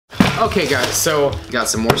Okay guys, so got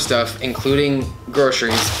some more stuff, including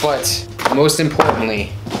groceries, but most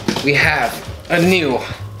importantly, we have a new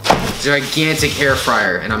gigantic air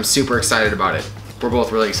fryer, and I'm super excited about it. We're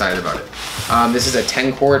both really excited about it. This is a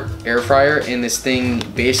 10-quart air fryer, and this thing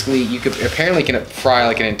basically, you could apparently can fry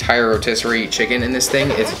like an entire rotisserie chicken in this thing.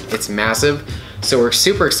 It's massive. So we're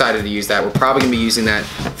super excited to use that. We're probably gonna be using that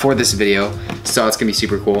for this video, so it's gonna be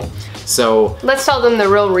super cool. So let's tell them the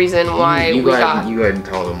real reason why you go ahead and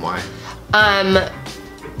tell them why.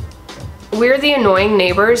 We're the annoying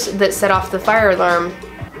neighbors that set off the fire alarm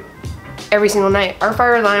every single night. Our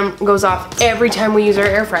fire alarm goes off every time we use our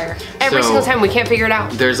air fryer. Every single time, we can't figure it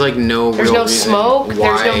out. There's like no There's no smoke,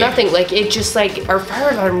 there's no nothing. Like it just like, our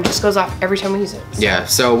fire alarm just goes off every time we use it. So. Yeah,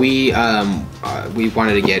 so we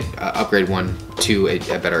wanted to get upgrade one to a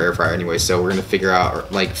better air fryer anyway, so we're gonna figure out,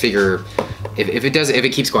 if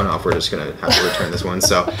it keeps going off, we're just gonna have to return this one.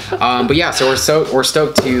 So, but yeah, so we're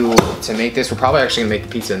stoked to make this. We're probably actually gonna make the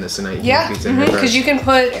pizza in this tonight. Yeah, because you can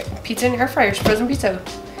put pizza in air fryers, frozen pizza.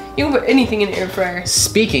 You can put anything in an air fryer.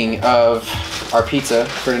 Speaking of our pizza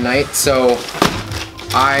for tonight, so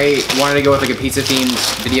I wanted to go with like a pizza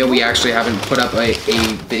themed video. We actually haven't put up a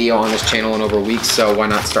video on this channel in over a week, so why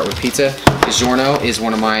not start with pizza? Digiorno is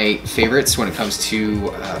one of my favorites when it comes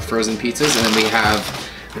to frozen pizzas, and then we have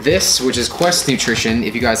this, which is Quest Nutrition.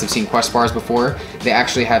 If you guys have seen Quest bars before, they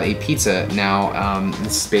actually have a pizza now.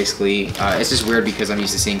 This is basically, it's just weird because I'm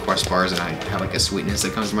used to seeing Quest bars and I have like a sweetness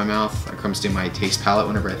that comes to my mouth, that comes to my taste palate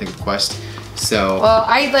whenever I think of Quest. So. Well,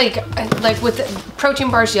 I like with protein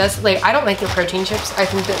bars, yes. Like, I don't like their protein chips. I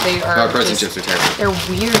think that they are. Protein chips are terrible. They're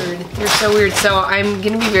weird. They're so weird. So I'm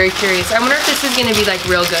gonna be very curious. I wonder if this is gonna be like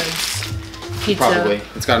Real Goods pizza. Probably.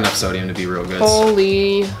 It's got enough sodium to be Real Goods.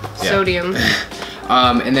 Holy sodium.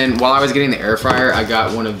 And then while I was getting the air fryer, I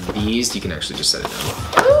got one of these. You can actually just set it down.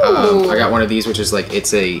 I got one of these, which is like,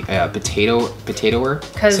 it's a potatoer.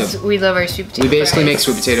 Because we love our sweet potato We basically fries. make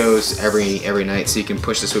sweet potatoes every night, so you can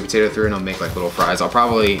push the sweet potato through and it'll make like little fries. I'll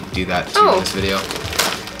probably do that too in this video.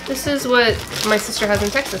 This is what my sister has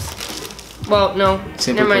in Texas. Well, no,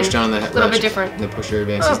 Simply push down the a little bit different. The pusher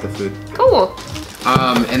advances the food. Cool.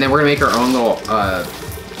 And then we're gonna make our own little, I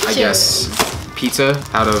guess, pizza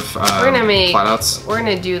out of flat outs. We're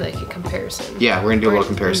gonna do like a comparison. Yeah, we're gonna do a little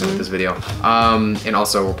comparison with this video. And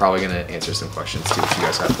also we're probably gonna answer some questions too if you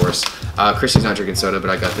guys have for us. Christy's not drinking soda, but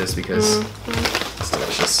I got this because it's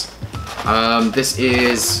delicious. This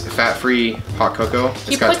is fat-free hot cocoa.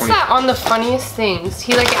 He puts that on the funniest things.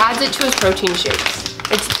 He like adds it to his protein shakes.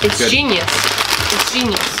 It's genius. It's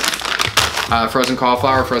genius. Frozen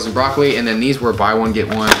cauliflower, frozen broccoli, and then these were buy one get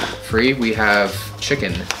one free. We have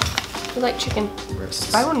chicken. We like chicken.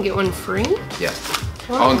 Wrists. Buy one get one free? Yeah.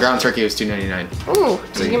 Wow. Oh, and ground turkey was $2.99. Ooh,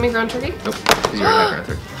 did you give me ground turkey? Nope. You already had ground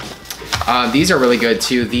turkey. These are really good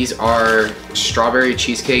too. These are strawberry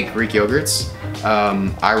cheesecake Greek yogurts.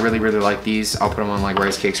 I really like these. I'll put them on like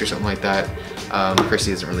rice cakes or something like that.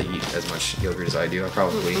 Christy doesn't really eat as much yogurt as I do. I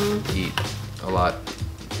probably eat a lot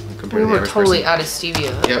compared to the average totally person. out of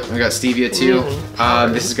stevia. Yep, we got stevia too.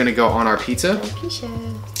 This is gonna go on our pizza.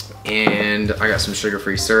 And I got some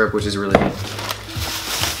sugar-free syrup, which is really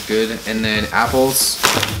good. And then apples.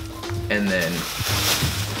 And then,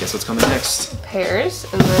 guess what's coming next? Pears,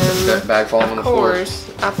 and then that bag falling on the floor.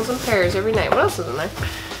 Apples and pears every night. What else is in there?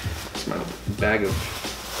 It's my bag of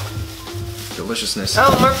deliciousness.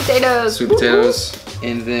 Oh, more potatoes. Sweet potatoes.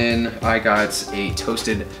 And then I got a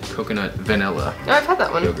toasted coconut vanilla. Oh, I've had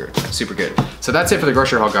that one. Yogurt. Super good. So that's it for the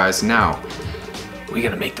grocery haul, guys. Now, we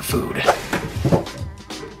gotta make the food.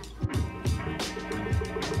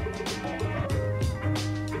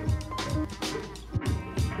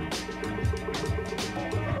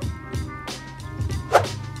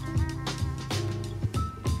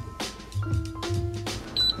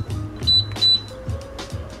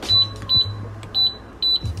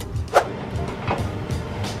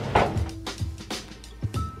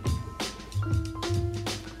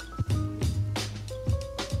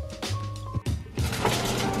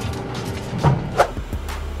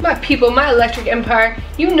 My people, my electric empire,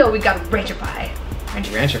 you know we got ranchify.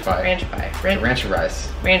 Rancherize,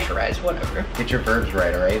 whatever. Get your verbs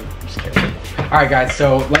right, alright? Just kidding. Alright guys,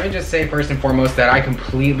 so let me just say first and foremost that I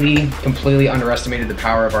completely underestimated the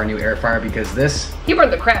power of our new air fryer because this... He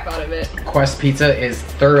burned the crap out of it. Quest pizza is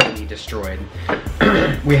thoroughly destroyed.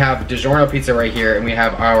 We have Digiorno pizza right here and we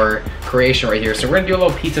have our creation right here. So we're gonna do a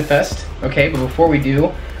little pizza fest, okay? But before we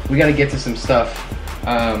do, we gotta get to some stuff,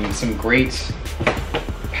 some great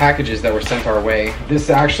packages that were sent our way. This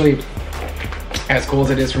actually, as cool as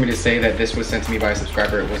it is for me to say that this was sent to me by a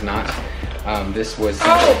subscriber, it was not. This was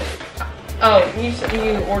Oh,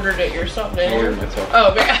 you ordered it yourself, didn't you? I ordered it myself.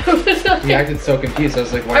 Oh, okay. You acted so confused. I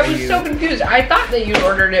was like, why I was so confused. I thought that you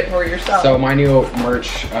ordered it for yourself. So my new merch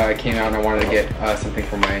came out and I wanted to get something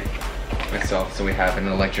for myself. So we have an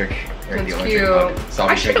electric Erik the Electric mug. So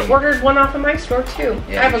I should have ordered one off of my store too.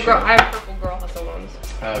 Yeah, I have purple girl hustle ones.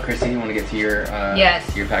 Christine, you want to get to your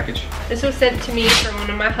yes. your package? This was sent to me from one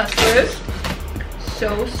of my hustlers.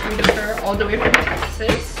 So sweet of her, all the way from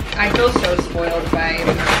Texas. I feel so spoiled by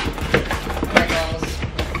my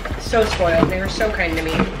girls. So spoiled. They were so kind to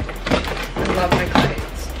me. I love my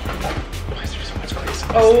clients. Why is there so much grace?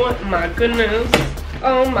 Oh my goodness.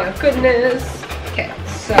 Oh my goodness. Okay,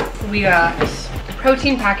 so we got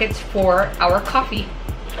protein packets for our coffee.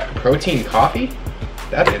 Protein coffee?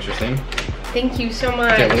 That's interesting. Thank you so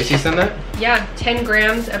much. Did Lacey send that? Yeah, 10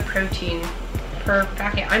 grams of protein per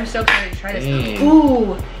packet. I'm so excited to try this. Dang.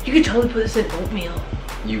 Ooh, you could totally put this in oatmeal.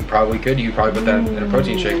 You probably could. You could probably put that in a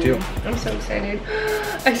protein shake too. I'm so excited.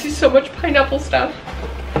 I see so much pineapple stuff.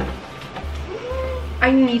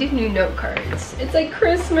 I needed new note cards. It's like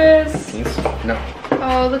Christmas. No.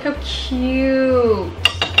 Oh, look how cute.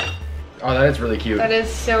 Oh, that is really cute. That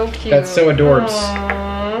is so cute. That's so adorbs.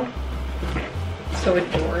 Aww. So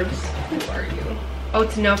adorbs. Who are you? Oh,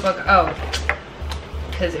 it's a notebook. Oh.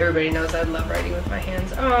 Because everybody knows I love writing with my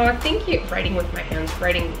hands. Oh, thank you. Writing with my hands.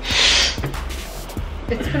 Writing.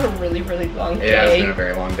 It's been a really, really long day. Yeah, it's been a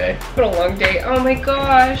very long day. It's been a long day. Oh my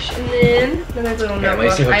gosh. And then another little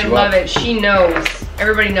notebook. I love it. She knows.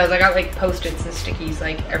 Everybody knows. I got like Post-its and stickies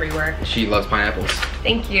like everywhere. She loves pineapples.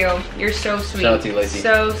 Thank you. You're so sweet. Shout out to you, Lacey.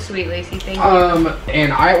 So sweet, Lacey. Thank you.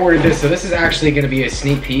 And I ordered this, so this is actually going to be a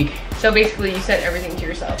sneak peek. So basically, you sent everything to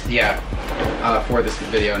yourself. Yeah. For this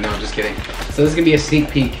video. No, just kidding. So this is going to be a sneak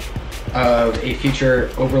peek of a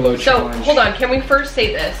future overload challenge. So hold on. Can we first say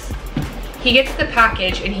this? He gets the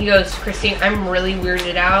package and he goes, Christine, I'm really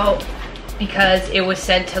weirded out because it was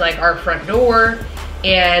sent to like our front door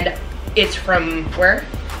and it's from where?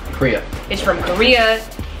 Korea. It's from Korea.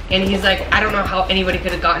 And he's like, I don't know how anybody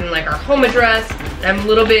could have gotten like our home address. I'm a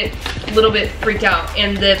little bit freaked out.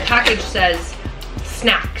 And the package says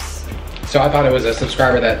snacks. So I thought it was a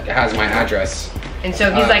subscriber that has my address. And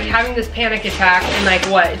so he's like having this panic attack and like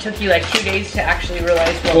what? It took you like 2 days to actually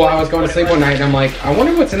realize what. Well, I was going to sleep one night and I'm like, I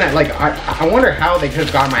wonder what's in that. Like, I wonder how they could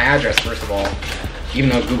have gotten my address, first of all.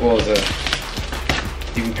 Even though Google is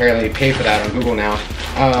you can apparently pay for that on Google now.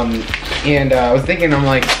 I was thinking, I'm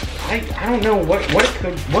like, I don't know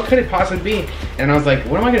what could it possibly be? And I was like,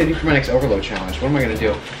 what am I gonna do for my next overload challenge? What am I gonna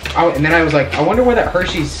do? And then I was like, I wonder where that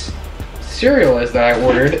Hershey's cereal is that I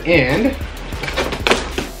ordered, and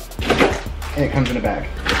it comes in a bag.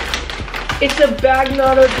 It's a bag,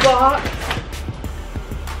 not a box.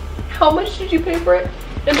 How much did you pay for it?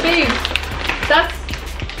 And babe,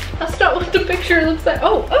 that's not what the picture looks like.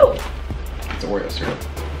 Oh. It's Oreo cereal.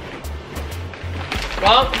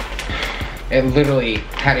 Well, it literally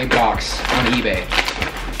had a box on eBay,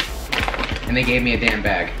 and they gave me a damn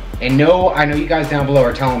bag. And no, I know you guys down below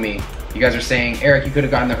are telling me, you guys are saying, Eric, you could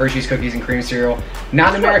have gotten the Hershey's cookies and cream cereal.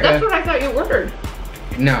 Not in America. That's what I thought you ordered.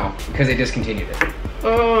 No, because they discontinued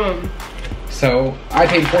it. So I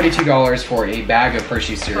paid $42 for a bag of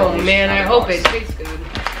Hershey's cereal. Oh man, I hope it tastes good.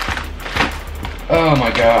 Oh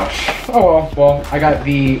my gosh. Oh well, I got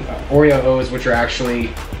the Oreo O's, which are actually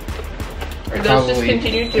those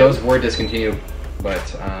discontinued too? Those were discontinued,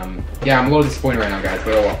 but yeah, I'm a little disappointed right now, guys.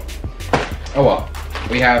 But oh well. Oh well.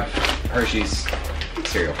 We have Hershey's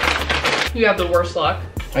cereal. You have the worst luck.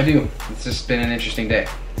 I do. It's just been an interesting day.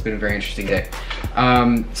 It's been a very interesting day.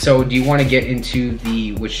 So do you want to get into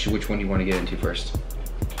the which one do you want to get into first?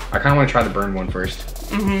 I kind of want to try the burn one first.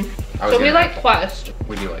 So we like Quest.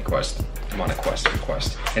 We do like Quest. I'm on a quest for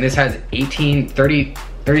Quest. And this has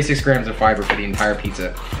 36 grams of fiber for the entire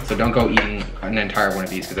pizza. So don't go eating an entire one of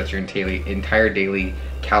these because that's your entire daily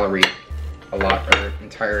calorie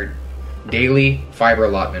entire daily fiber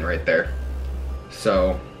allotment right there.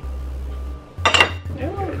 So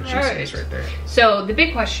juiciness right there. So the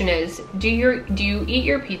big question is, do you eat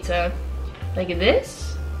your pizza like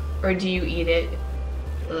this, or do you eat it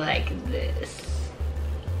like this?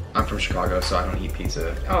 I'm from Chicago, so I don't eat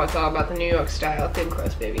pizza. Oh, it's all about the New York style, thin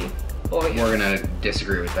crust, baby. Oh yeah. We're gonna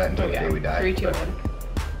disagree with that until the day we die. 3, 2, 1.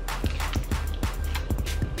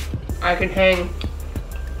 I can hang.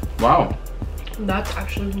 Wow. That's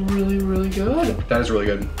actually really, really good. That is really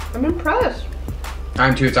good. I'm impressed. I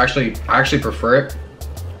am too. I actually prefer it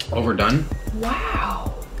overdone.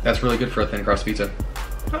 Wow. That's really good for a thin crust pizza.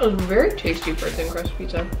 That was very tasty for a thin crust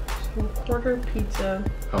pizza. So quarter pizza.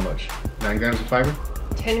 How much? 9 grams of fiber?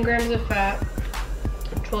 10 grams of fat,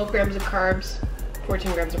 12 grams of carbs,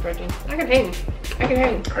 14 grams of protein. I can hang. I can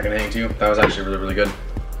hang. I can hang too. That was actually really, really good.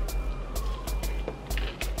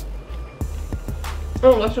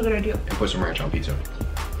 Oh, that's a good idea. And put some ranch on pizza.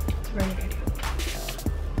 That's a very good idea.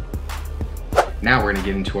 Now we're gonna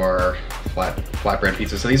get into our flatbread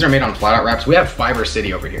pizza. So these are made on flat out wraps. We have Fiber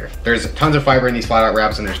City over here. There's tons of fiber in these flat out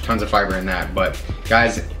wraps and there's tons of fiber in that. But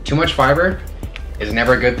guys, too much fiber is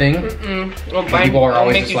never a good thing. Well, people are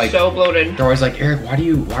always just like, so bloated. They're always like, Eric,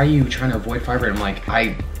 why are you trying to avoid fiber? And I'm like,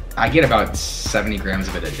 I get about 70 grams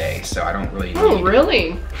of it a day, so I don't really need. Oh,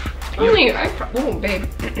 really? Only, oh, babe.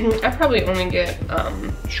 I probably only get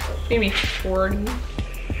maybe 40.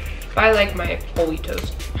 I like my whole wheat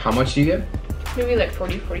toast. How much do you get? Maybe like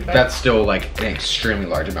 40, 45. That's still like an extremely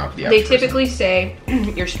large amount for the They average typically say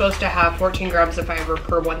you're supposed to have 14 grams of fiber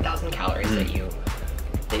per 1,000 calories that you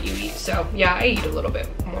eat. So yeah, I eat a little bit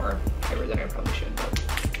more fiber than I probably should, but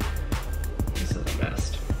this is a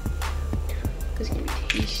mess. This is gonna be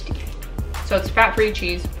tasty. So it's fat-free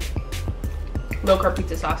cheese, low-carb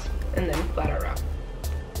pizza sauce, and then flat out wrap.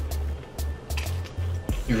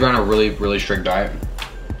 You've run a really, really strict diet.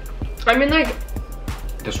 I mean, like,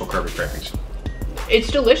 This will curb your cravings. it's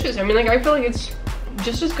delicious. I mean, like, I feel like it's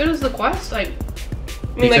just as good as the Quest. I mean,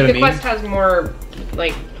 Pizza like, to the me? Quest has more,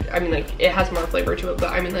 like, I mean, like, it has more flavor to it, but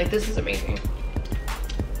I mean, like, this is amazing.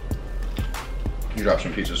 You drop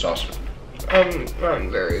some pizza sauce. I'm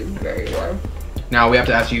very, very warm. Now we have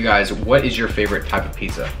to ask you guys, what is your favorite type of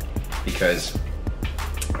pizza? Because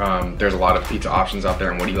there's a lot of pizza options out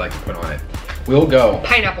there, and what do you like to put on it? We'll go.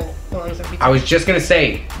 Pineapple belongs on pizza. I was just gonna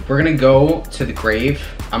say, we're gonna go to the grave.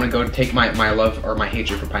 I'm gonna go take my love or my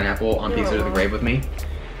hatred for pineapple on pizza to the grave with me.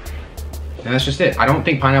 And that's just it. I don't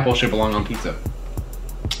think pineapple should belong on pizza.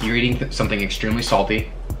 You're eating something extremely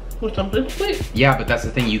salty. With something sweet. Yeah, but that's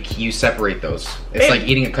the thing. You separate those. It's like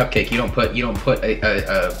eating a cupcake. You don't put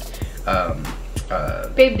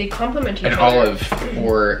Babe, they complement each an other. olive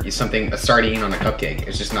or a sardine on a cupcake.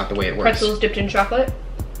 It's just not the way it works. Pretzels dipped in chocolate.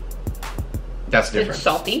 That's different. It's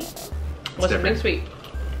salty. With something different. sweet.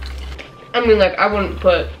 I mean, like, I wouldn't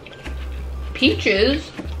put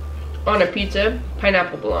peaches on a pizza.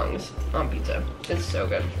 Pineapple belongs on pizza. It's so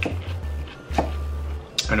good.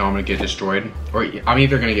 I know I'm gonna get destroyed, or I'm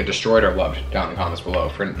either gonna get destroyed or loved down in the comments below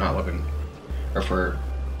for not loving, or for,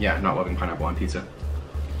 yeah, not loving pineapple on pizza.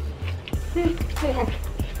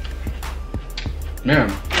 Man,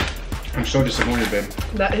 I'm so disappointed, babe.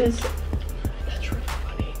 That's really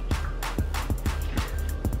funny.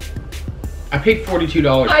 I paid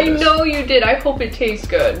 $42 for I this. know you did. I hope it tastes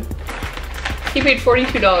good. He paid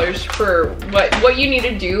 $42 for what you need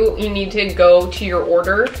to do. You need to go to your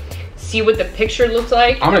order, see what the picture looks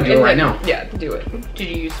like. I'm gonna do it right now. Yeah, do it. Did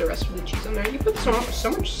you use the rest of the cheese on there? You put so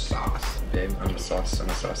much sauce. Babe, I'm a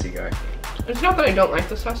saucy guy. It's not that I don't like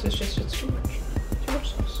the sauce, it's just it's too much. Too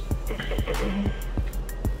much sauce.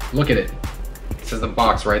 Look at it. It says the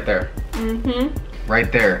box right there. Mm-hmm.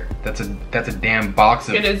 Right there. That's a damn box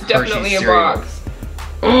of It is Hershey definitely a cereal. box.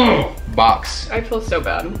 Oh, box. I feel so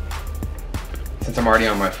bad. Since I'm already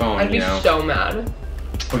on my phone, I'd be you know. so mad.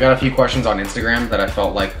 We got a few questions on Instagram that I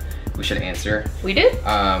felt like we should answer. We did?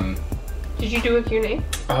 Did you do a Q&A?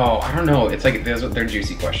 Oh, I don't know. It's like they're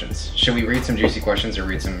juicy questions. Should we read some juicy questions or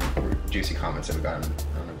read some juicy comments that we got on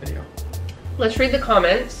the video? Let's read the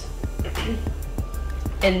comments.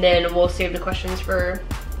 And then we'll save the questions for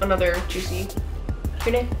another juicy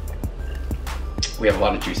Q&A. We have a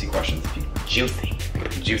lot of juicy questions.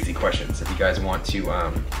 Juicy questions. If you guys want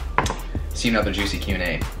to see another juicy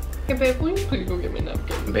Q&A. Hey babe, will you please go get me a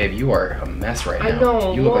napkin? Babe, you are a mess right now. I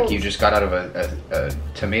know. You look like you just got out of a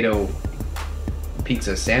tomato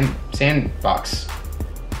pizza sandbox.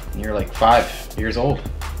 And you're like 5 years old.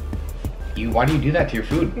 Why do you do that to your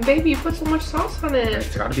food? Baby, you put so much sauce on it.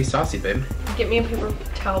 It's gotta be saucy, babe. Get me a paper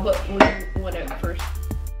towel, but whatever first.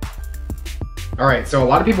 Alright, so a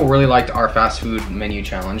lot of people really liked our fast food menu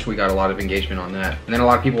challenge. We got a lot of engagement on that. And then a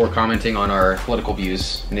lot of people were commenting on our political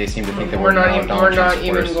views, and they seem to think that we're not even going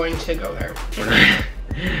to go there.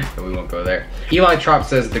 We won't go there. Eli Trop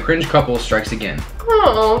says, the cringe couple strikes again.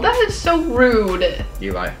 Oh, that is so rude.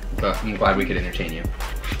 Eli, but I'm glad we could entertain you.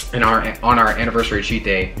 And on our anniversary cheat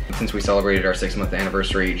day, since we celebrated our 6-month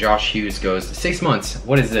anniversary, Josh Hughes goes, 6 months,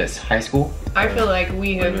 what is this, high school? I feel like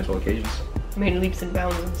we have Monumental occasions. made leaps and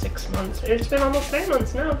bounds in 6 months. It's been almost 9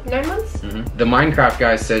 months now. 9 months? Mm-hmm. The Minecraft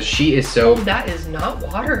guy says, she is so... Oh, that is not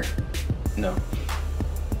water. No.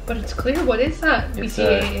 But it's clear. What is that? It's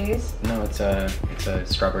BCAAs? No, it's a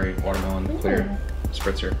strawberry watermelon clear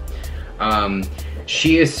spritzer.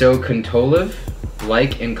 She is so contolive.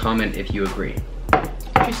 Like and comment if you agree.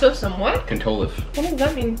 She's so somewhat? Contolive. What does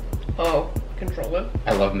that mean? Oh, control them.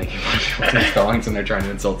 I love making fun of people's misspellings when they're trying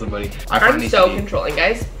to insult somebody. I'm so controlling,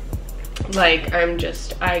 guys. Like, I'm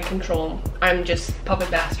just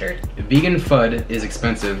puppet bastard. Vegan FUD is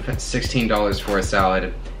expensive, $16 for a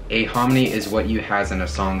salad. A hominy is what you has in a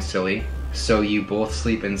song, silly. So you both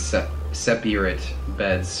sleep in separate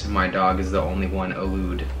beds. My dog is the only one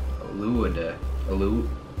allowed.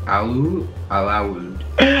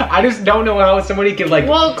 I just don't know how somebody could like.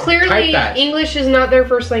 Well, clearly English is not their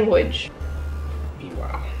first language.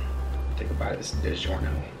 Meanwhile, take a bite of this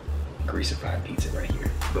Digiorno greasified pizza right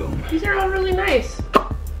here. Boom. These are all really nice.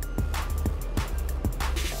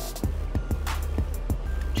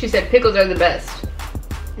 She said pickles are the best.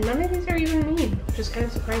 None of these are even mean, which is kind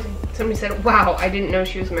of surprising. Somebody said, wow, I didn't know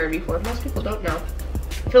she was married before. Most people don't know.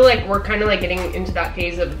 I feel like we're kind of like getting into that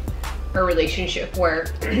phase of our relationship where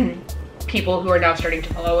people who are now starting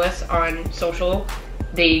to follow us on social,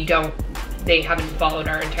 they haven't followed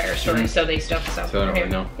our entire story, so they stuff us out. So I don't really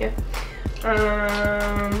know. Yeah.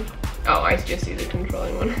 Oh, I just see the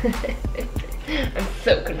controlling one. I'm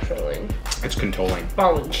so controlling. It's controlling.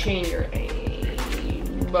 Ball and chain your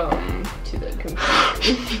bum to the computer.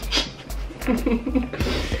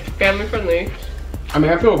 Family friendly. I mean,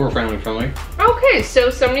 I feel we're family friendly. Okay, so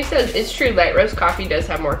somebody says it's true, light roast coffee does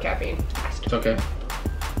have more caffeine. It's okay.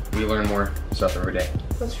 We learn more stuff every day.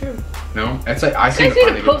 That's true. No, it's like I see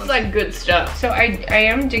need to post like good stuff. So I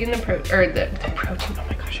am digging the protein. Oh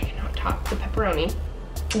my gosh, I cannot talk. The pepperoni.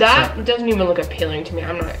 That doesn't even look appealing to me.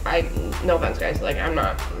 No offense, guys. Like,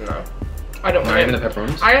 no. I don't want it. Not even the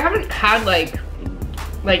pepperonis? I haven't had like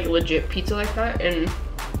legit pizza like that in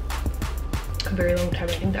a very long time.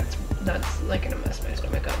 I think that's like gonna mess my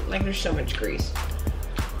stomach up. Like, there's so much grease.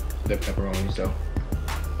 The pepperonis though.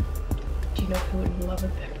 Do you know who would love a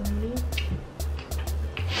pepperoni?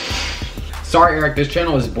 Sorry, Eric, this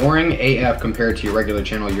channel is boring AF compared to your regular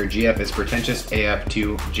channel. Your GF is pretentious AF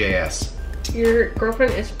to JS. Your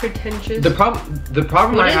girlfriend is pretentious. The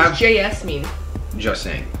problem I have. What does JS mean? Just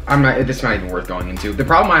saying. It's not even worth going into. The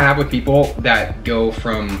problem I have with people that go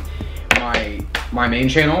from my main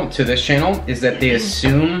channel to this channel is that they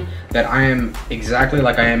assume that I am exactly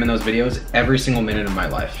like I am in those videos every single minute of my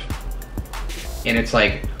life. And it's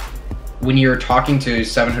like, when you're talking to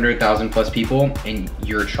 700,000 plus people and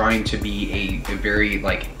you're trying to be a very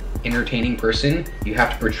like entertaining person, you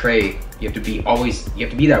have to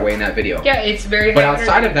be that way in that video. Yeah, it's very. But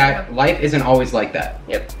outside of that, life isn't always like that.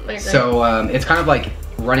 Yep, I agree. So it's kind of like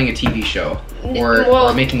running a TV show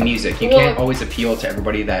or making music. You can't always appeal to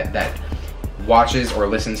everybody that watches or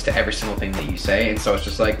listens to every single thing that you say, and so it's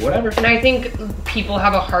just like whatever. And I think people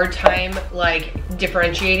have a hard time like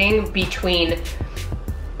differentiating between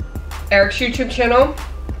Erik's YouTube channel,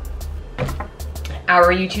 our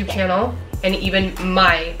YouTube channel, and even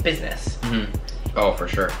my business. Mm-hmm. Oh, for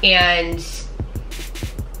sure. And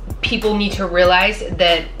people need to realize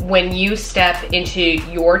that when you step into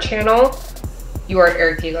your channel, you are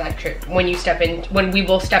ErikTheElectric. When we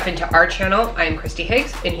will step into our channel, I am Christy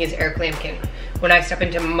Higgs and he is Erik Lamkin. When I step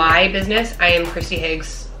into my business, I am Christy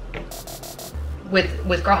Higgs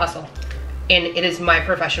with Girl Hustle. And it is my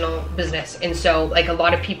professional business. And so like a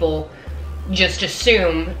lot of people just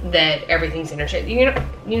assume that everything's interchanged.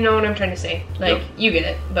 You know what I'm trying to say? Like, yep. You get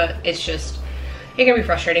it, but it's just, it can be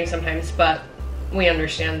frustrating sometimes, but we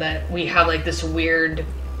understand that we have like this weird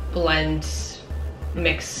blend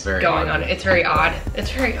mix going on. It's very odd. It's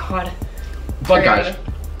very odd. But guys.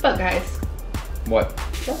 But guys. What?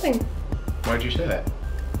 Nothing. Why did you say that?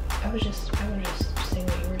 I was just saying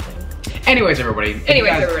what you were saying. Anyways, everybody.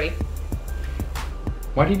 Everybody.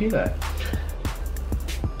 Why do you do that?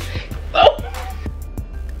 Oh.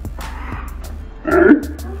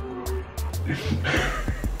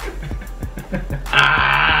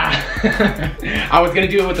 I was gonna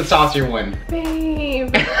do it with the saucier one.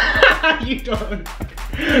 Babe. You don't.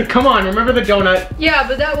 Come on, remember the donut? Yeah,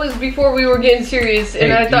 but that was before we were getting serious,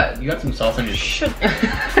 and I thought you got some sauce on your. Shut.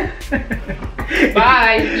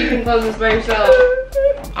 Bye. You can close this by yourself.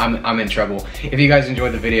 I'm in trouble. If you guys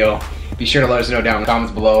enjoyed the video, be sure to let us know down in the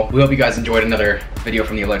comments below. We hope you guys enjoyed another video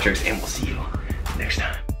from the Electrics, and we'll see you next time.